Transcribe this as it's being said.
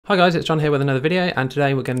Hi guys, it's John here with another video, and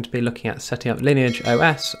today we're going to be looking at setting up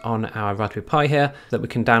LineageOS on our Raspberry Pi here so that we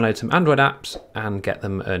can download some Android apps and get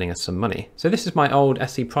them earning us some money. So this is my old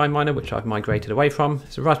SC Prime miner which I've migrated away from.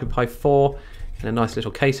 It's a Raspberry Pi 4 in a nice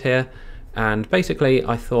little case here, and basically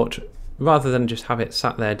I thought rather than just have it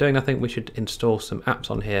sat there doing nothing, we should install some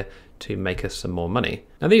apps on here to make us some more money.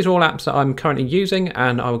 Now these are all apps that I'm currently using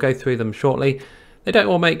and I will go through them shortly. They don't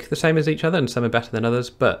all make the same as each other and some are better than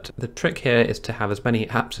others, but the trick here is to have as many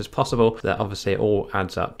apps as possible so that obviously it all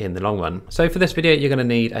adds up in the long run. So for this video, you're going to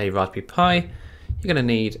need a Raspberry Pi, you're going to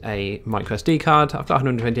need a micro SD card. I've got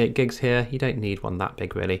 128 gigs here. You don't need one that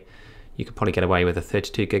big really. You could probably get away with a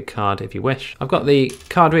 32 gig card if you wish. I've got the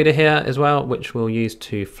card reader here as well, which we'll use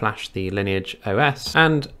to flash the LineageOS.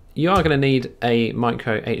 And you are going to need a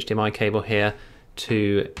micro HDMI cable here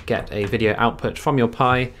to get a video output from your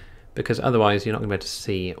Pi, because otherwise you're not going to be able to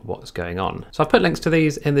see what's going on. So I've put links to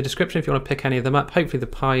these in the description if you want to pick any of them up. Hopefully the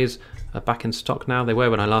Pis are back in stock now. They were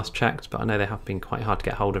when I last checked, but I know they have been quite hard to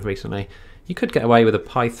get hold of recently. You could get away with a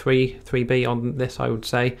Pi 3B on this, I would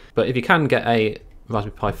say, but if you can get a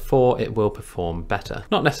Raspberry Pi 4, it will perform better.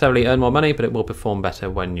 Not necessarily earn more money, but it will perform better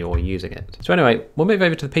when you're using it. So anyway, we'll move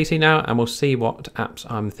over to the PC now and we'll see what apps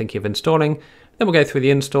I'm thinking of installing. Then we'll go through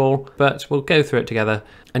the install, but we'll go through it together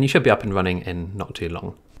and you should be up and running in not too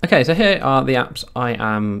long. Okay, so here are the apps I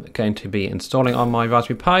am going to be installing on my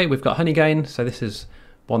Raspberry Pi. We've got Honeygain, so this is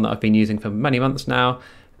one that I've been using for many months now,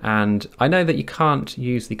 and I know that you can't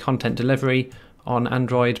use the content delivery on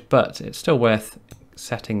Android, but it's still worth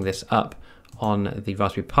setting this up on the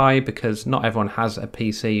Raspberry Pi because not everyone has a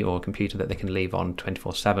PC or a computer that they can leave on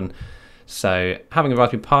 24/7. So having a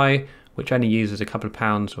Raspberry Pi, which only uses a couple of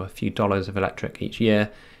pounds or a few dollars of electric each year,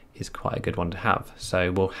 is quite a good one to have.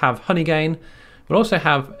 So we'll have Honeygain. We'll also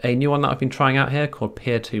have a new one that I've been trying out here called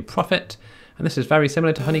Peer2Profit, and this is very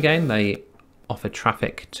similar to Honeygain. They offer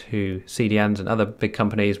traffic to CDNs and other big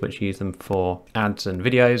companies which use them for ads and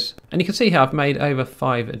videos. And you can see here I've made over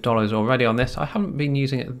 $5 already on this. I haven't been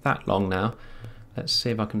using it that long now. Let's see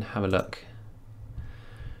if I can have a look.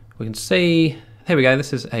 We can see, here we go,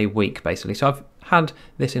 this is a week basically. So I've had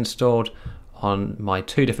this installed on my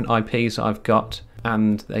two different IPs that I've got,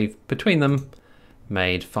 and they've between them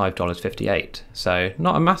made $5.58. So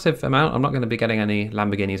not a massive amount. I'm not going to be getting any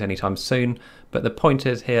Lamborghinis anytime soon, but the point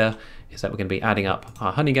is here is that we're going to be adding up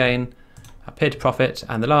our Honeygain, our Peer2Profit,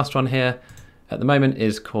 and the last one here at the moment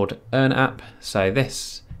is called EarnApp. So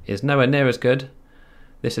this is nowhere near as good.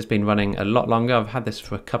 This has been running a lot longer. I've had this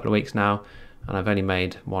for a couple of weeks now and I've only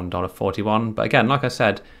made $1.41. But again, like I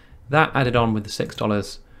said, that added on with the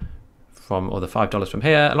 $6 from, or the $5 from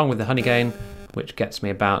here, along with the Honeygain, which gets me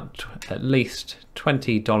about at least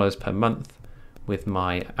 $20 per month with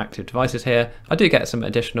my active devices here. I do get some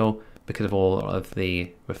additional because of all of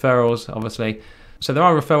the referrals, obviously. So there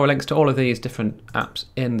are referral links to all of these different apps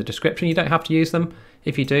in the description. You don't have to use them.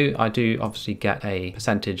 If you do, I do obviously get a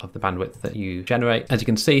percentage of the bandwidth that you generate. As you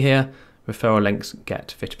can see here, referral links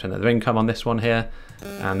get 50% of their income on this one here.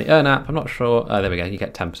 And the EarnApp, I'm not sure, there we go, you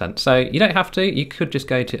get 10%. So you don't have to, you could just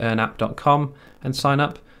go to earnapp.com and sign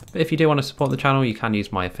up. But if you do want to support the channel, you can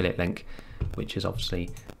use my affiliate link, which is obviously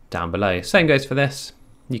down below. Same goes for this.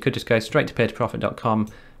 You could just go straight to peer2profit.com,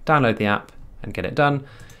 download the app and get it done.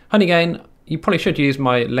 Honeygain, you probably should use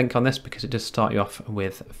my link on this because it does start you off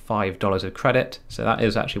with $5 of credit. So that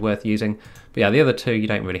is actually worth using. But yeah, the other two, you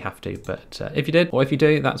don't really have to. But if you did, or if you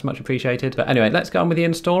do, that's much appreciated. But anyway, let's get on with the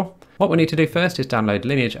install. What we need to do first is download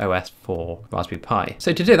LineageOS for Raspberry Pi.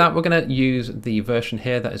 So to do that, we're going to use the version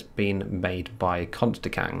here that has been made by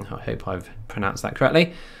Constacang. I hope I've pronounced that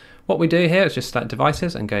correctly. What we do here is just select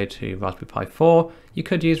devices and go to Raspberry Pi 4. You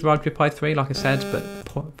could use Raspberry Pi 3 like I said, but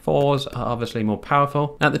 4s are obviously more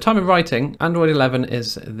powerful. Now at the time of writing, Android 11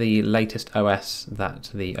 is the latest OS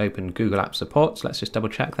that the Open Google app supports. Let's just double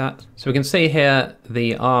check that. So we can see here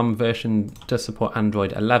the ARM version does support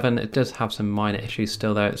Android 11. It does have some minor issues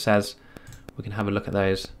still though, it says. We can have a look at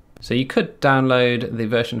those. So you could download the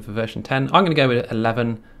version for version 10. I'm going to go with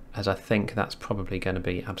 11 as I think that's probably going to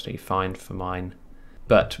be absolutely fine for mine.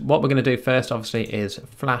 But what we're going to do first, obviously, is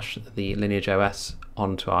flash the LineageOS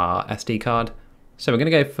onto our SD card. So we're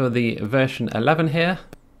going to go for the version 11 here,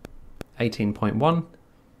 18.1.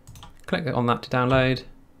 Click on that to download.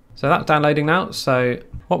 So that's downloading now. So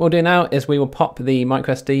what we'll do now is we will pop the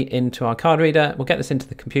microSD into our card reader. We'll get this into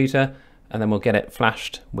the computer and then we'll get it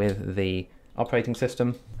flashed with the operating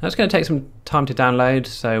system. Now it's going to take some time to download.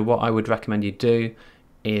 So what I would recommend you do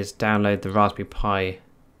is download the Raspberry Pi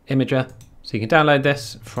imager. So you can download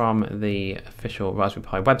this from the official Raspberry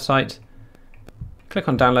Pi website. Click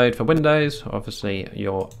on download for Windows, obviously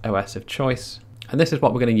your OS of choice, And this is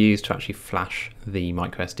what we're going to use to actually flash the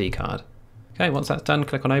microSD card. Okay, once that's done,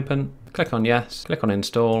 click on open, click on yes, click on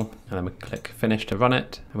install, and then we can click finish to run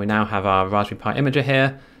it. And we now have our Raspberry Pi imager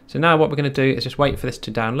here. So now what we're going to do is just wait for this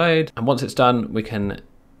to download. And once it's done, we can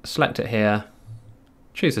select it here,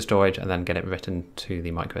 choose the storage, and then get it written to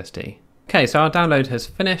the microSD. Okay, so our download has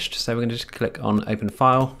finished. So we're going to just click on open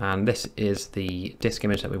file. And this is the disk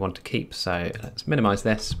image that we want to keep. So let's minimize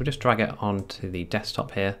this. We'll just drag it onto the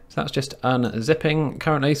desktop here. So that's just unzipping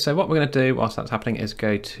currently. So what we're going to do whilst that's happening is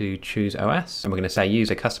go to choose OS. And we're going to say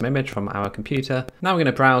use a custom image from our computer. Now we're going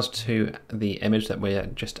to browse to the image that we're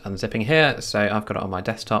just unzipping here. So I've got it on my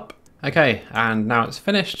desktop. Okay, and now it's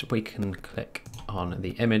finished. We can click on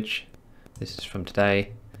the image. This is from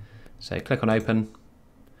today. So click on open.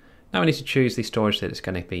 Now we need to choose the storage that it's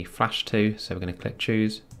going to be flashed to. So we're going to click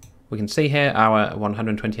choose. We can see here our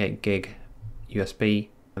 128 gig USB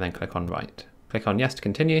and then click on write. Click on yes to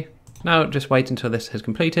continue. Now just wait until this has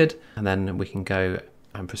completed and then we can go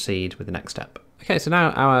and proceed with the next step. Okay, so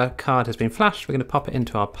now our card has been flashed. We're going to pop it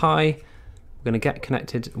into our Pi. We're going to get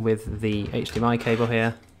connected with the HDMI cable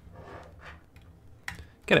here.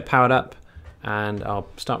 Get it powered up and I'll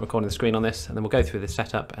start recording the screen on this and then we'll go through the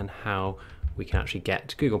setup and how we can actually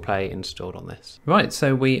get Google Play installed on this. Right,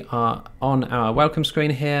 so we are on our welcome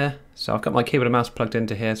screen here. So I've got my keyboard and mouse plugged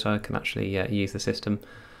into here so I can actually use the system.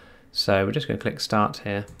 So we're just going to click start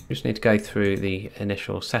here. We just need to go through the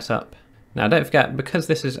initial setup. Now don't forget, because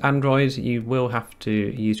this is Android, you will have to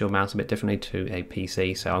use your mouse a bit differently to a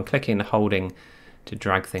PC. So I'm clicking and holding to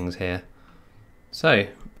drag things here. So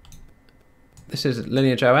this is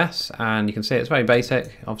LineageOS, and you can see it's very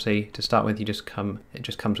basic. Obviously, to start with, it just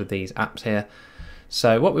comes with these apps here.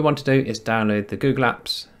 So what we want to do is download the Google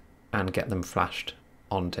apps and get them flashed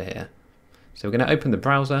onto here. So we're going to open the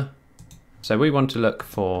browser. So we want to look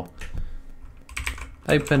for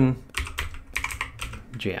Open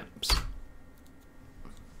GApps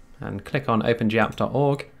and click on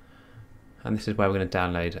opengapps.org, and this is where we're going to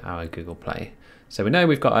download our Google Play. So we know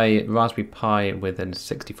we've got a Raspberry Pi with a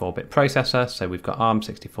 64-bit processor, so we've got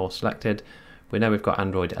ARM64 selected. We know we've got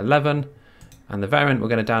Android 11, and the variant we're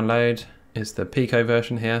going to download is the Pico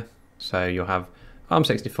version here. So you'll have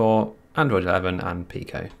ARM64, Android 11, and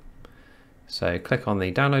Pico. So click on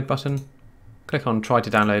the download button, click on try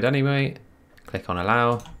to download anyway, click on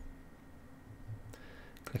allow,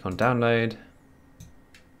 click on download.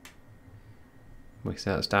 We see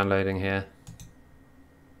that's downloading here.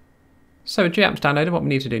 So with GApps downloaded, what we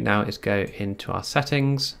need to do now is go into our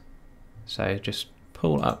settings. So just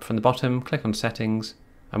pull up from the bottom, click on settings,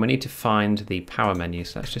 and we need to find the power menu.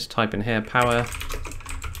 So let's just type in here, power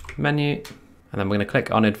menu, and then we're going to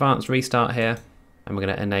click on advanced restart here, and we're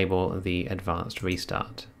going to enable the advanced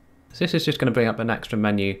restart. So this is just going to bring up an extra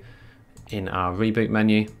menu in our reboot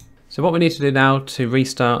menu. So what we need to do now to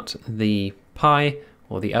restart the Pi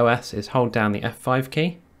or the OS is hold down the F5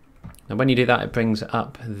 key. And when you do that, it brings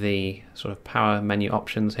up the sort of power menu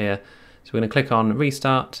options here. So we're going to click on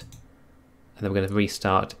restart, and then we're going to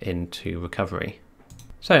restart into recovery.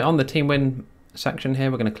 So on the TeamWin section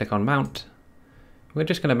here, we're going to click on mount. We're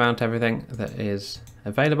just going to mount everything that is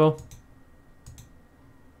available,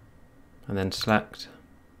 and then select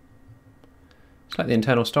the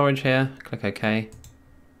internal storage here, click OK,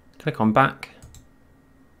 click on back.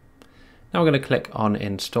 Now we're going to click on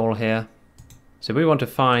install here. So we want to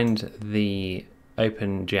find the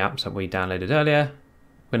Open GApps that we downloaded earlier.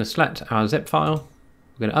 We're going to select our zip file.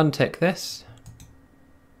 We're going to untick this.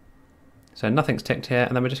 So nothing's ticked here,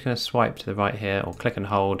 and then we're just going to swipe to the right here, or click and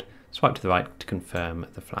hold, swipe to the right to confirm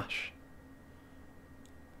the flash.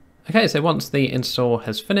 Okay, so once the install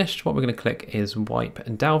has finished, what we're going to click is wipe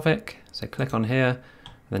and Dalvik. So click on here,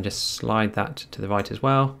 and then just slide that to the right as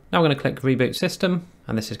well. Now we're going to click reboot system,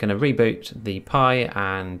 and this is going to reboot the Pi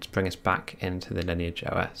and bring us back into the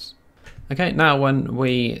LineageOS. Okay, now when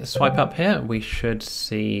we swipe up here, we should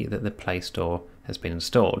see that the Play Store has been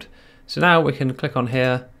installed. So now we can click on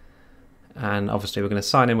here, and obviously we're going to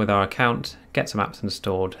sign in with our account, get some apps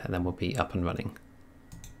installed, and then we'll be up and running.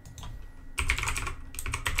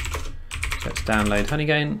 So let's download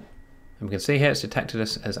Honeygain. And we can see here it's detected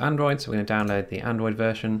us as Android, so we're going to download the Android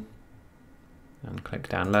version and click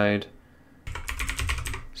download.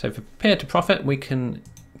 So for Peer2Profit, we can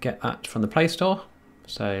get that from the Play Store.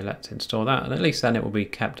 So let's install that, and at least then it will be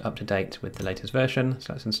kept up to date with the latest version.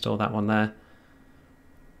 So let's install that one there.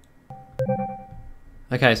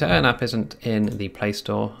 Okay, so EarnApp isn't in the Play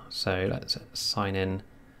Store, so let's sign in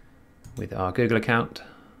with our Google account.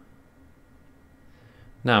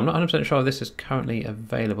 Now, I'm not 100% sure if this is currently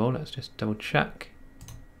available. Let's just double check.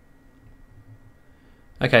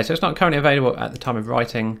 Okay, so it's not currently available at the time of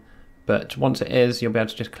writing, but once it is, you'll be able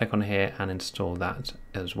to just click on here and install that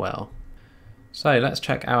as well. So let's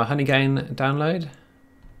check our Honeygain download.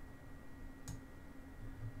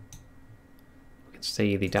 We can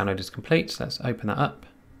see the download is complete, so let's open that up.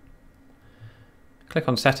 Click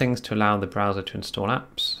on settings to allow the browser to install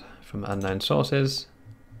apps from unknown sources.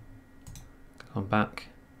 Click on back.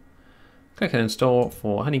 Click on install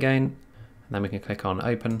for Honeygain, and then we can click on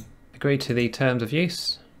open. Agree to the terms of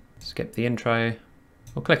use. Skip the intro.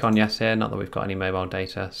 We'll click on yes here, not that we've got any mobile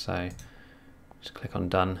data, so just click on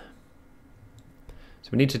done. So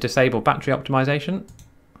we need to disable battery optimization,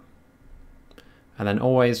 and then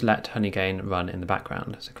always let Honeygain run in the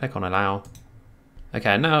background. So click on allow.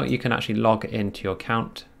 Okay, now you can actually log into your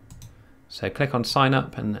account. So click on sign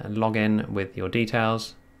up and log in with your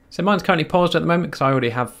details. So mine's currently paused at the moment because I already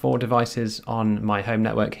have 4 devices on my home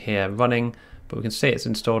network here running, but we can see it's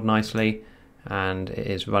installed nicely and it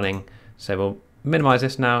is running. So we'll minimize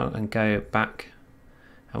this now and go back,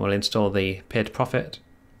 and we'll install the Peer2Profit,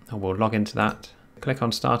 and we'll log into that. Click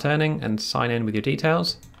on start earning and sign in with your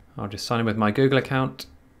details. I'll just sign in with my Google account.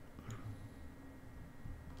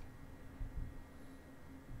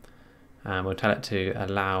 And we'll tell it to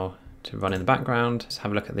allow to run in the background. Let's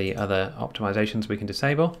have a look at the other optimizations we can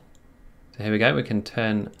disable. So here we go, we can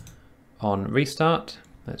turn on restart.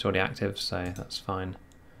 It's already active, so that's fine.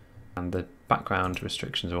 And the background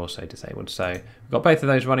restrictions are also disabled. So we've got both of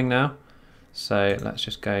those running now. So let's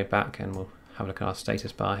just go back and we'll have a look at our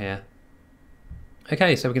status bar here.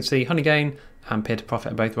 Okay, so we can see Honeygain and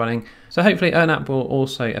Peer2Profit are both running. So hopefully EarnApp will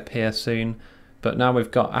also appear soon. But now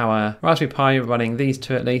we've got our Raspberry Pi running these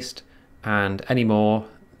 2 at least, and any more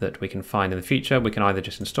that we can find in the future, we can either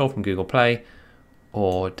just install from Google Play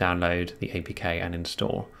or download the APK and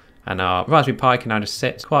install. And our Raspberry Pi can now just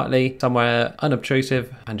sit quietly somewhere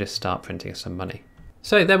unobtrusive and just start printing us some money.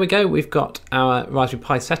 So there we go, we've got our Raspberry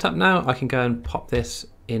Pi set up now. I can go and pop this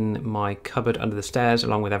in my cupboard under the stairs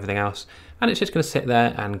along with everything else, and it's just going to sit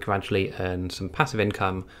there and gradually earn some passive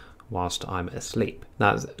income whilst I'm asleep.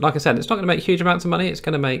 Now, like I said, it's not going to make huge amounts of money. It's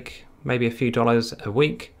going to make maybe a few dollars a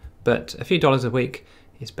week, but a few dollars a week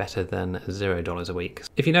is better than $0 a week.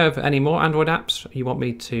 If you know of any more Android apps you want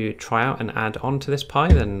me to try out and add on to this Pi,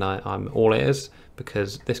 then I'm all ears,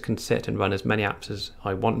 because this can sit and run as many apps as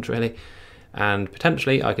I want really. And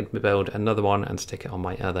potentially I could build another one and stick it on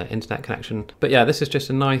my other internet connection. But yeah, this is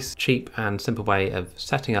just a nice, cheap and simple way of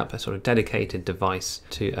setting up a sort of dedicated device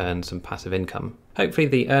to earn some passive income. Hopefully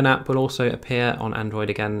the EarnApp will also appear on Android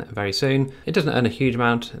again very soon. It doesn't earn a huge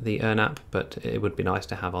amount, the EarnApp, but it would be nice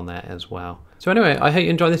to have on there as well. So anyway, I hope you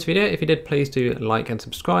enjoyed this video. If you did, please do like and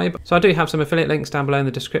subscribe. So I do have some affiliate links down below in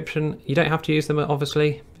the description. You don't have to use them,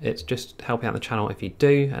 obviously. It's just helping out the channel if you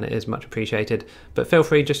do, and it is much appreciated. But feel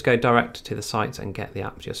free, just go direct to the sites and get the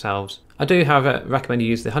apps yourselves. I do, however, recommend you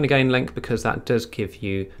use the Honeygain link, because that does give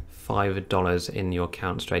you $5 in your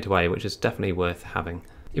account straight away, which is definitely worth having.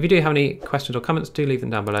 If you do have any questions or comments, do leave them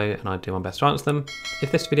down below and I'll do my best to answer them.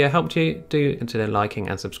 If this video helped you, do consider liking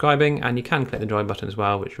and subscribing, and you can click the join button as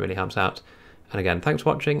well, which really helps out. And again, thanks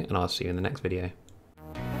for watching, and I'll see you in the next video.